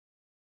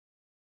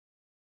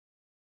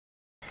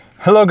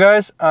Hello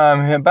guys,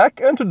 I'm here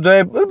back and today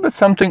a little bit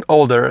something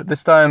older.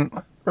 This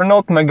time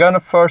Renault Megane I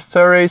first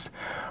series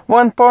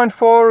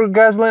 1.4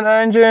 gasoline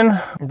engine.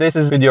 This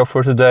is video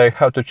for today,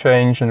 how to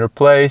change and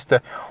replace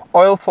the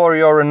oil for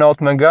your Renault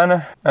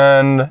Megane.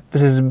 And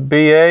this is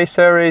BA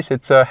series,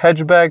 it's a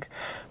hatchback,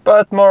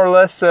 but more or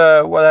less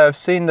what I've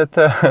seen that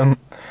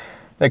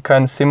the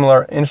kind of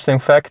similar interesting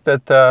fact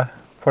that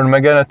for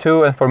Megane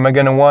II and for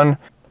Megane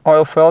I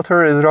oil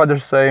filter is rather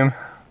same.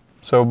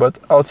 So but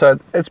outside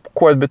it's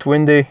quite a bit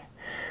windy.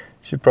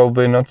 You should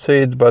probably not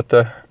see it, but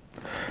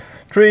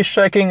trees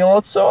shaking a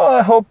lot, so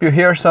I hope you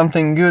hear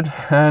something good.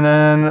 And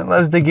then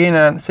let's dig in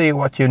and see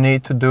what you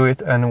need to do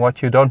it and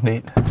what you don't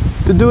need.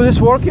 To do this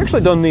work you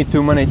actually don't need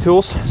too many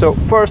tools. So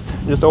first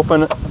just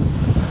open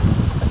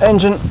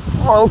engine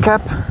oil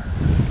cap.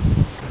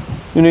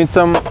 You need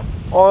some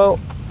oil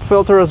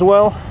filter as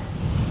well.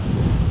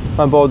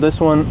 I bought this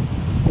one,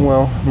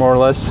 well, more or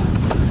less.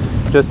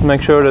 Just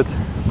make sure that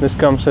this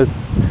comes with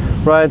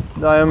right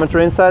diameter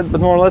inside,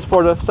 but more or less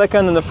for the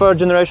second and the third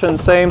generation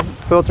the same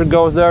filter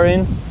goes there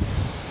in.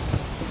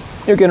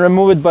 You can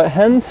remove it by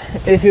hand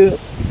if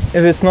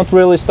it's not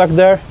really stuck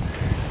there.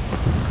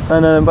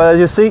 And but as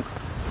you see,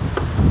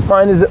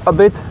 mine is a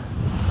bit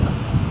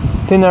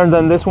thinner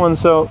than this one,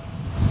 so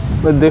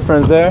the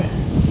difference there.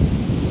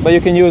 But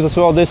you can use as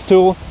well this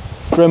tool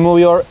to remove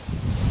your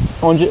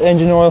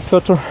engine oil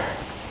filter.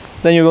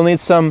 Then you will need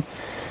some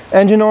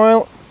engine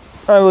oil.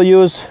 I will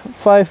use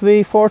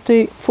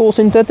 5V40 full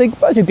synthetic,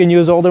 but you can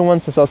use older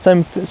ones as well,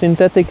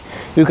 semi-synthetic.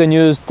 You can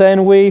use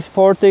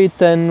 10V40,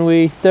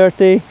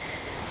 10V30,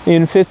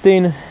 in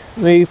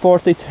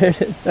 15V40,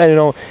 I don't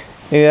know.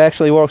 It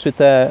actually works with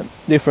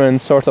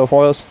different sort of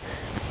oils.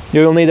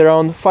 You will need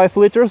around 5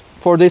 liters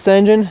for this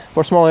engine.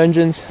 For small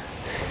engines,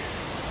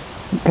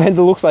 kind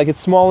of looks like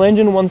it's small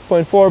engine,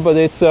 1.4, but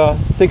it's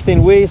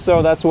 16V,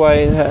 so that's why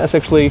it has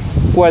actually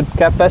quite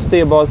capacity,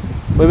 about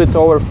a little bit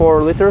over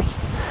 4 liters.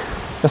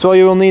 As well,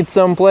 you will need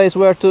some place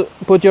where to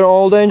put your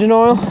old engine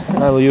oil.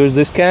 I will use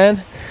this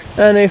can,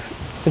 and if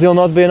it will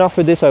not be enough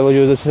with this, I will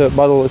use this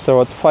bottle,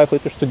 so 5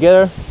 liters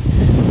together.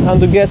 And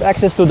to get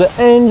access to the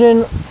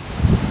engine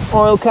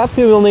oil cap,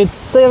 you will need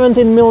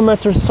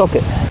 17mm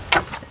socket.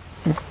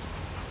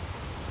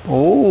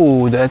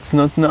 Oh, that's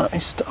not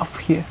nice stuff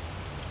here.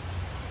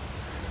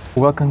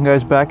 Welcome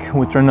guys back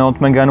with Renault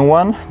Megane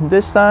I.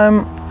 This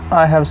time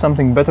I have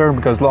something better,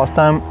 because last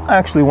time I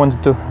actually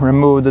wanted to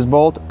remove this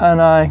bolt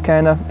and I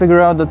kind of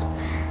figured out that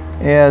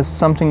it has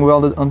something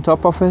welded on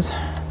top of it.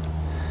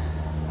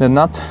 They're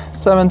not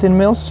 17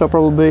 mils, so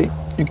probably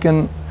you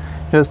can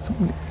just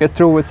get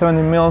through with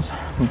 17 mils,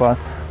 but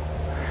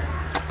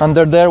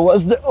under there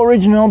was the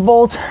original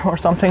bolt or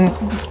something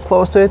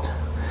close to it.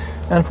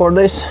 And for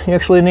this you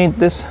actually need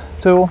this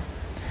tool.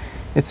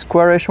 It's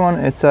squarish one,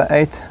 it's a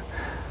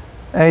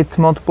 8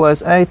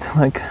 multiplies 8,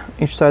 like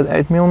each side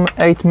 8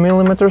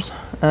 millimeters,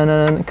 and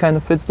then it kind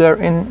of fits there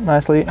in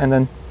nicely. And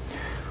then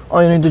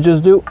all you need to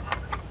just do,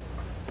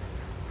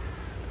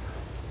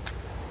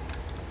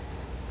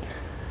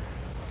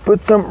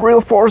 put some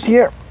real force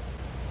here.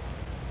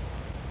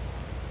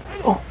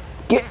 Oh,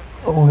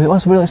 it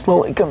was really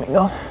slowly coming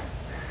out,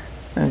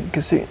 and you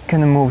can see it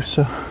kind of moves,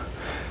 so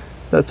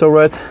that's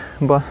alright,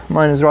 but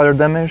mine is rather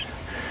damaged.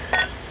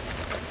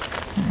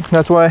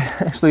 That's why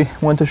I actually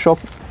went to shop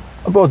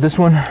about this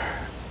one.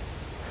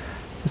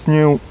 This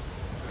new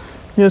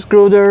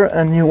screw there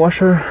and new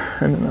washer,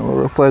 and then I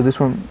will replace this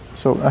one,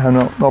 so I have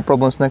no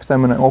problems next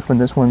time when I open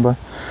this one. But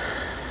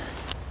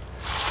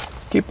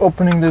keep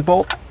opening the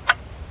bolt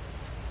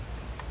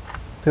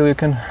till you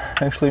can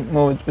actually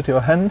move it with your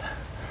hand,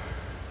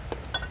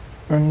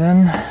 and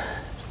then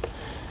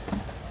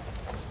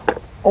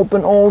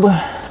open all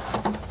the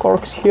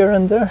corks here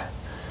and there.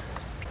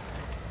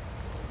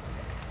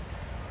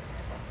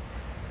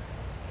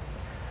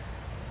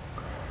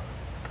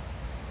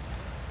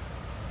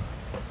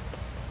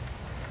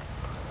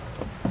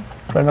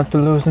 Try not to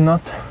lose the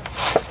nut.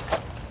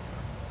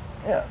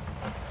 Yeah.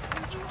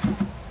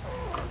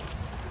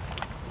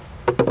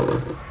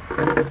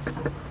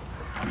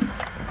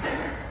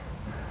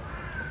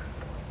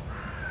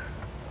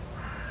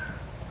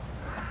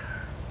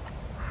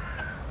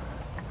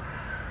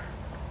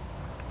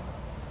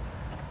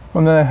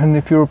 On the other hand,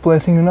 if you're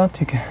replacing the nut,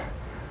 you can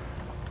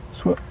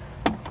swap.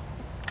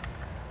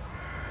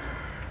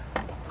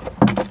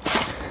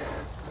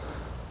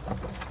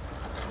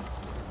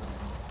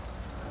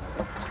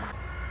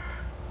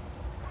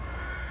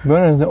 To be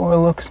honest, the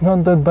oil looks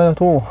not that bad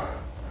at all.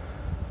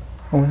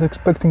 I was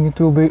expecting it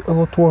to be a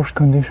lot worse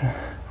condition,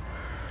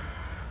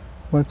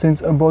 but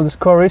since I bought this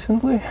car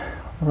recently,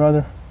 I'd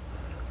rather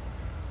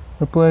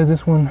replace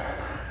this one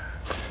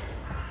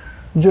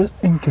just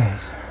in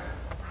case.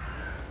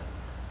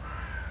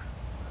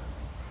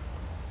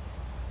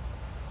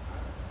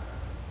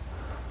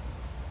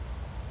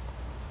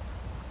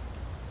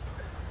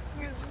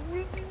 It's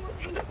really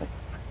much.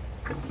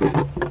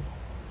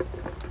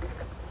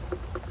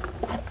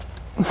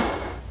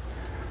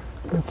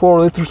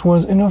 4 liters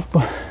was enough,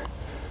 but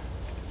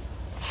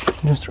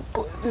just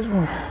replace this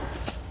one.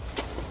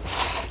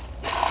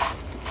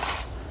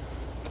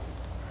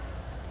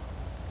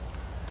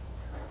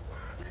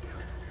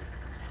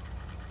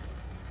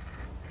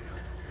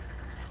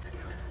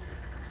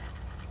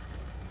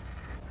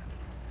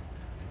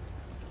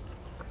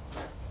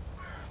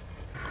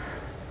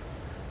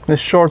 this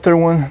shorter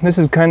one. This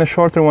is kind of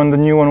shorter one, the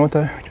new one which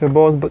I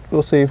bought, but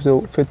we'll see if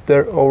they'll fit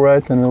there all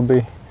right and it'll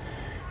be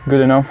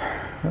good enough.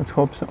 Let's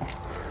hope so.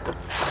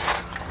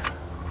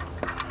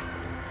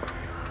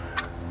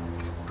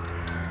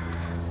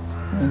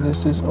 And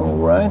this is all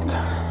right.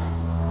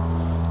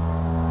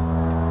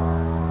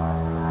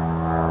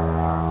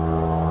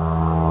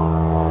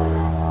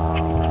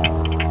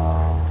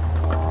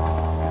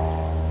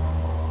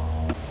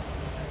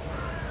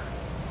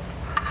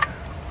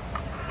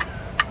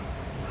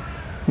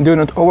 Do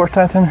not over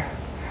tighten.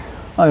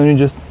 I only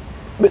just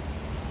bit.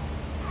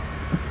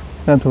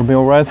 That will be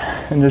all right.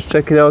 And just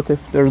check it out if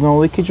there's no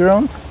leakage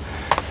around.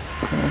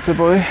 That's a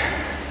boy.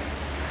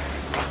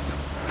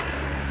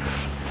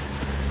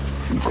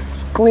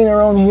 It's clean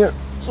around here,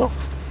 so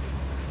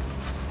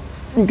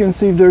you can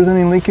see if there's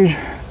any leakage.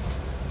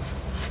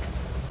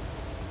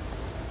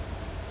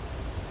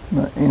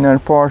 The inner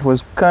part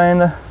was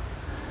kinda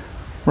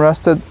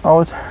rusted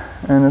out,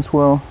 and as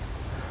well,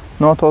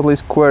 not totally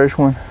squarish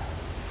one.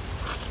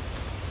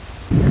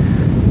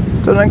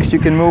 So next you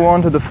can move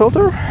on to the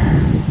filter,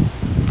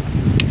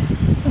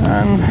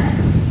 and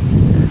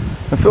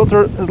the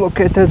filter is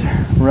located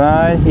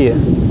right here.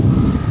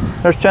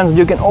 There's a chance that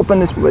you can open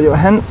this with your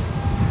hand,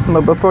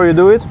 but before you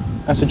do it,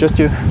 I suggest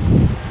you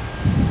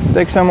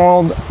take some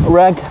old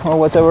rag or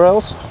whatever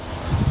else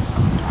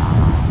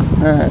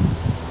and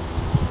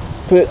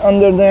put it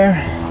under there,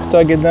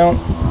 tug it down,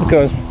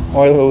 because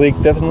oil will leak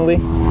definitely,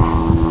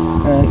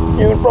 and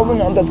you're probably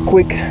not that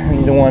quick and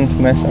you don't want to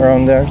mess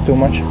around there too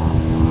much.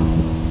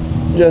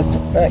 Just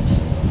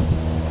nice.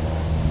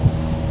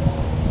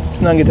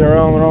 Snug it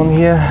around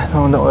here,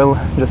 and the oil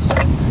just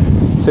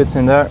sits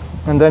in there,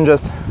 and then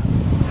just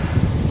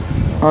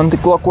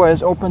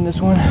anti-clockwise open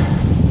this one.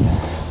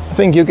 I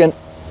think you can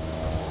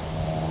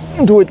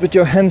do it with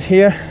your hands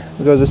here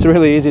because it's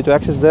really easy to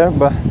access there,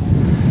 but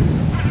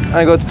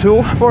I got a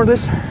tool for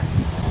this.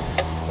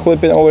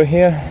 Clip it over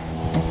here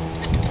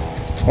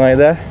like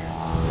that,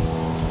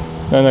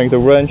 and like the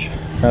wrench,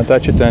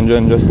 attach it and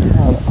then just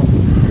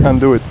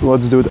undo it.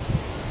 Let's do that.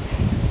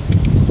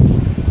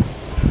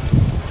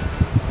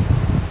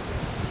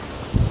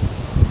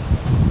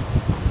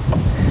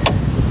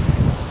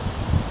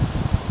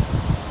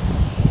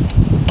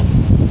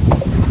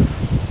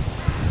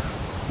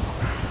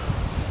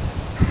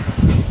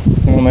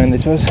 Man,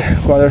 this was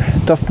quite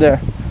tough there.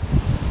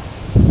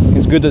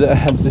 It's good that I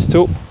had this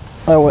tool,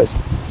 otherwise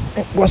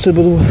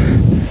impossible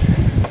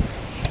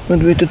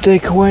would be to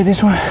take away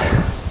this one.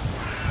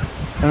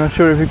 I'm not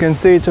sure if you can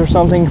see it or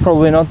something,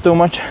 probably not too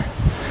much.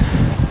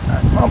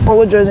 I'm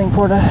apologizing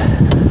for that.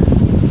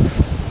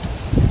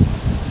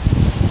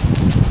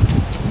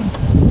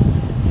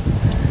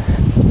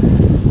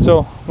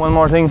 So one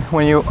more thing,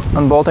 when you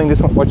unbolting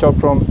this one, watch out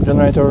from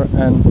generator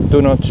and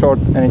do not short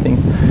anything.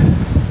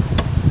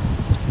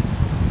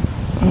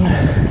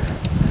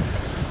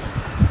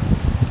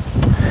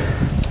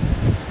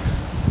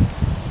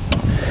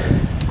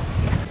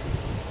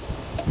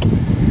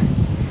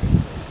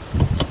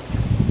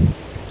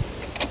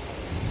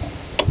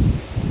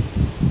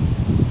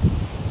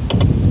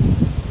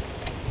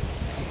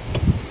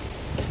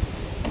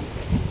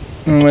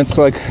 And when it's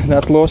like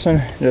that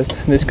loosen, just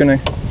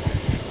disconnect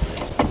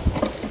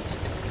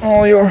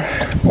all your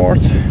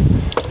ports,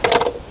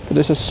 put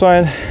this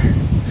aside,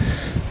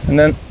 and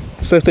then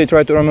swiftly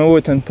try to remove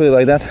it and put it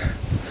like that,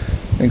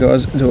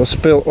 because it will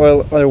spill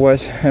oil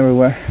otherwise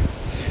everywhere.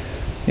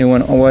 You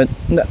want to avoid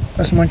that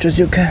as much as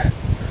you can.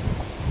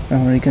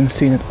 Now you can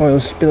see that oil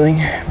is spilling.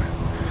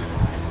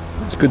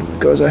 It's good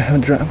because I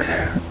have drunk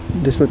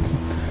this little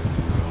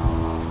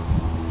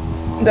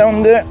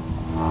down there.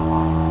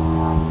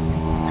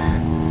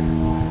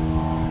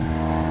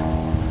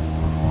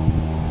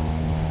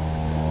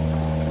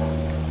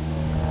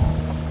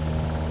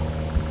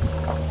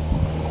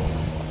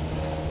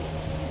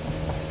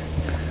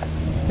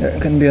 There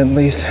can be at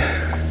least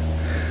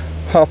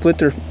half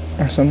liter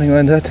or something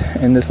like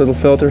that in this little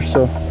filter,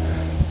 so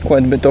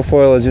quite a bit of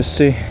oil as you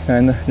see,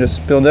 and just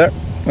spill there,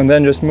 and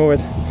then just move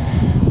it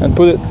and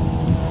put it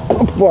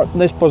for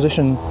this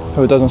position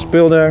so it doesn't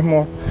spill there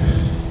more.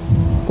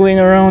 Clean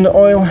around the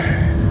oil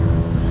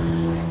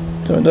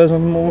so it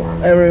doesn't move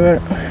everywhere.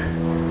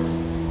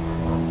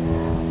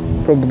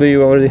 Probably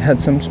you already had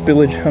some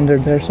spillage under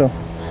there, so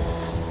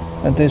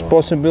that is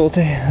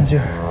possibility, as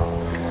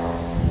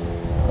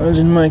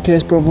in my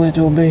case probably it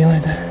will be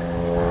like that.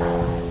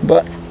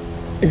 But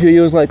if you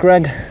use like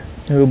rag,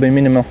 it will be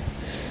minimal,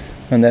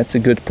 and that's a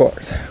good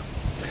part.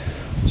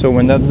 So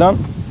when that's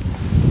done,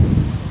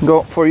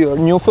 go for your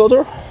new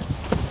filter.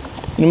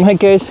 In my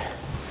case,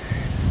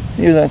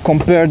 you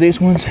compare these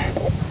ones.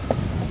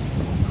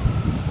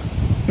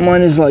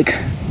 Mine is like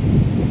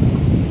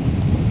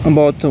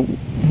about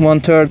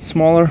 1/3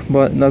 smaller,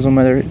 but it doesn't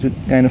matter, it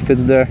kind of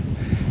fits there,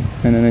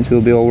 and then it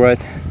will be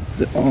alright.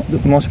 The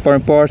most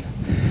important part,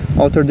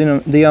 outer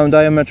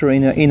diameter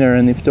in the inner,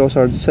 and if those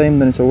are the same,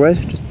 then it's alright.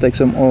 Just take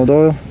some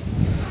oil,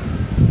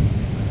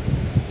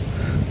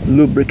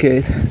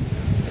 lubricate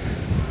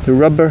the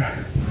rubber.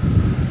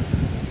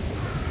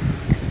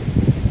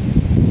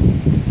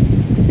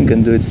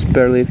 can do it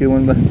sparely if you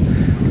want, but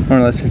more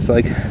or less it's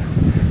like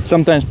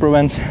sometimes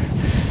prevents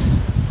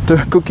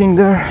the cooking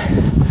there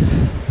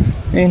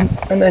in,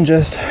 and then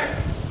just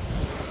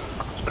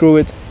screw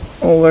it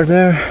over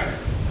there,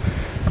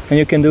 and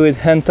you can do it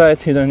hand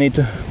tight. You don't need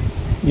to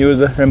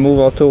use a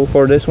removal tool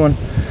for this one.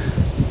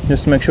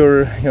 Just make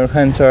sure your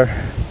hands are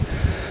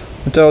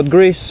without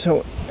grease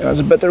so it has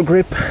a better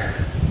grip,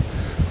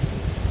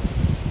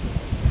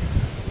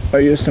 or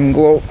use some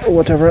glue or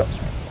whatever else.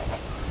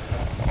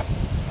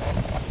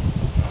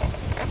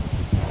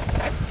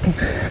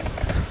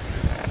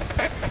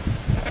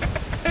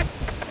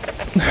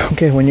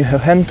 Okay, when you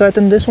have hand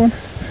tightened this one,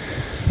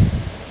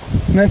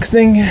 next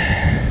thing,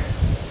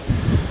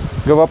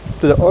 go up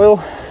to the oil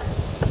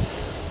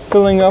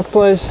filling up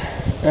place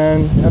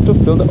and you have to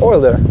fill the oil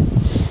there.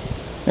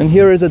 And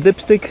here is a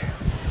dipstick,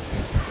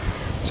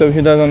 so if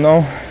you don't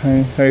know,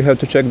 here you have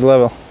to check the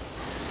level.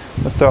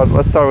 Let's start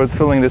with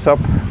filling this up.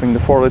 I think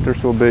the 4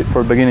 liters will be,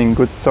 for beginning,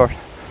 good start.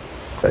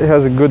 It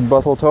has a good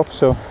bottle top,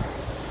 so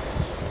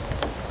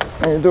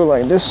you do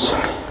like this,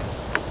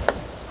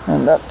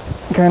 and that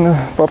kind of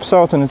pops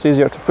out and it's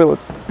easier to fill it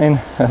in.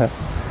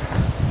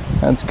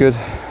 That's good.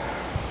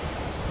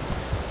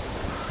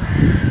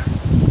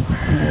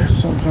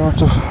 There's some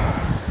sort of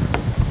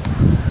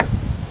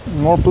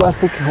more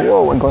plastic.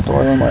 Whoa, I got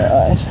oil in my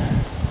eyes.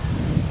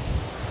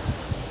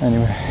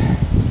 Anyway,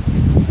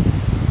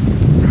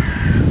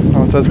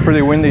 oh, so it's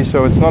pretty windy,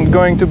 so it's not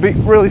going to be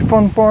really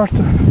fun part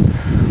to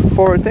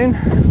pour it in,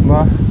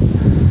 but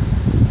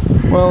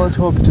well, let's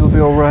hope it will be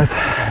alright.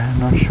 I'm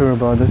not sure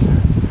about this.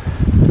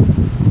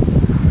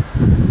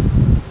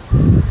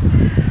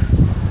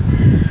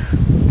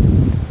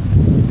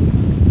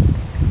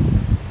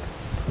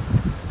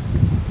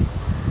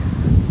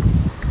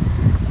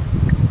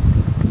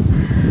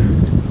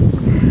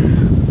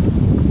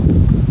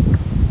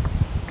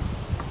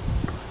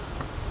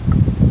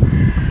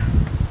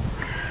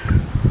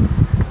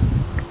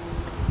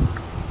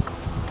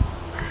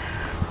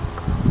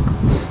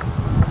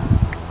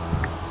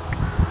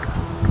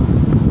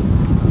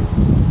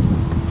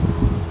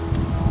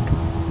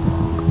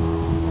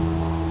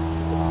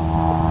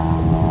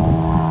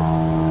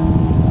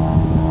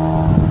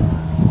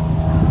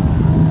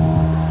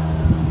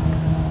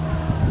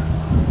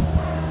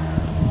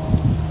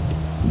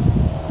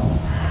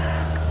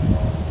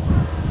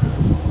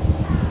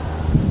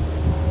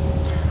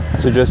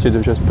 I suggest you to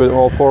just put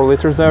all 4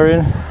 liters there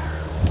in,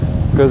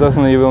 because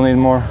definitely you will need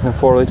more than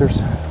 4 liters,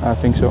 I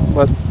think so.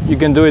 But you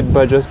can do it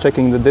by just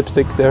checking the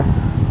dipstick there.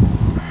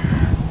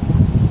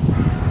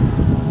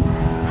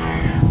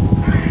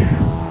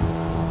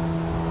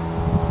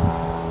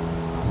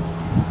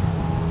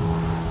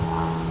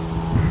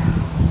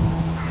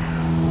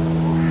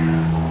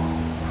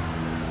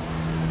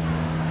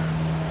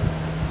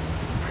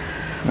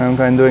 I'm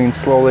kind of doing it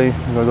slowly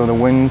because of the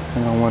wind.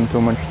 I don't want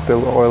too much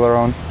spilled oil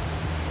around.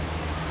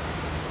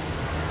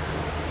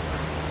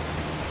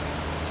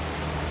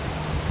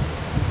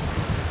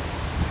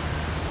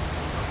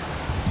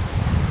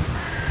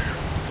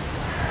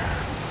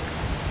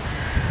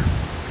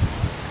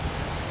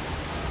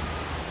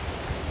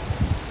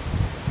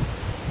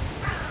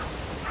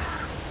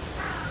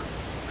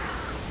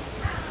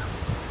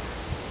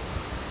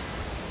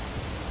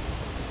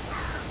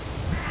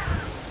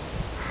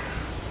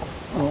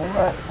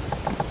 Alright.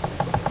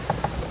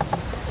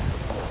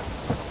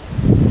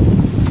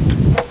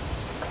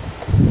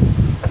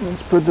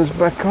 Let's put this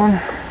back on.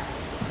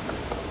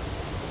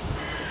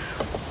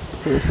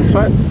 Put this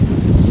aside.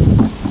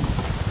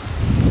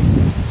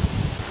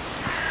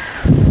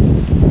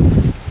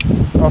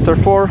 After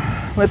 4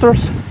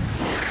 liters,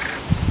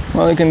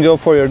 well, you can go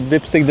for your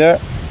dipstick there.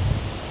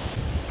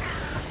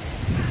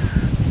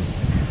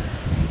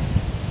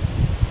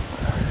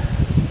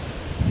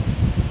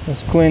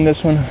 Let's clean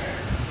this one.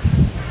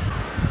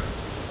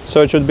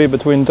 So it should be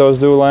between those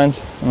 2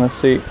 lines, and let's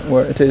see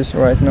where it is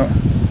right now.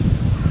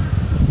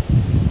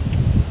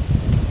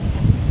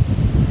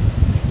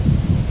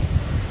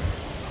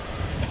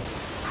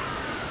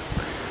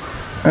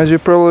 As you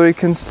probably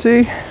can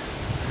see,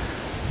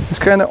 it's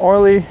kind of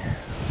oily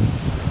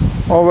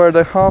over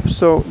the half,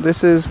 so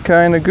this is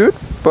kind of good,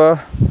 but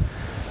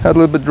a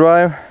little bit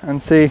dry,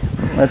 and see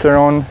later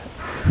on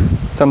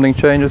something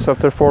changes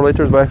after 4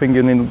 liters, but I think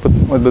you need to put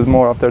a little bit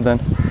more after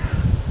then.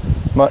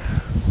 But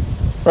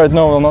right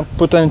now I will not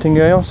put anything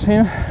else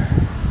in.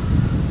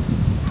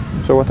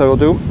 So what I will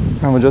do,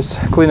 I will just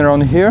clean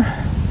around here,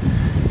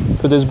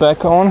 put this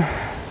back on,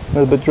 a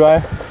little bit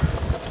dry,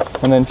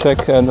 and then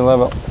check the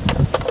level.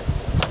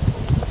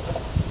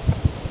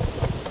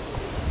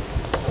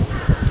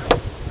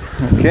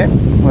 Okay,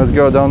 let's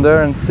go down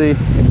there and see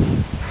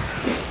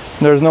if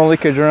there's no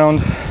leakage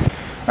around.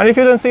 And if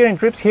you don't see any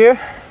drips here,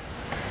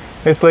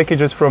 it's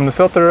leakages from the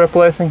filter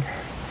replacing.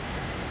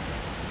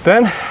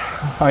 Then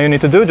all you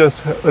need to do,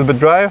 just a little bit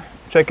dry,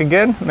 check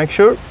again, make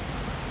sure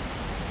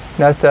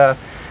that the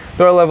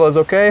oil level is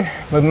okay,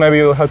 but maybe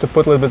you'll have to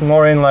put a little bit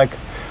more in, like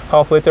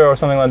half liter or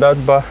something like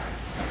that, but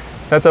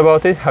that's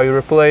about it, how you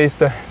replace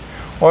the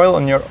oil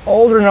on your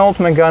old Renault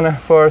Megane I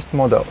first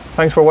model.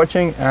 Thanks for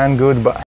watching and goodbye.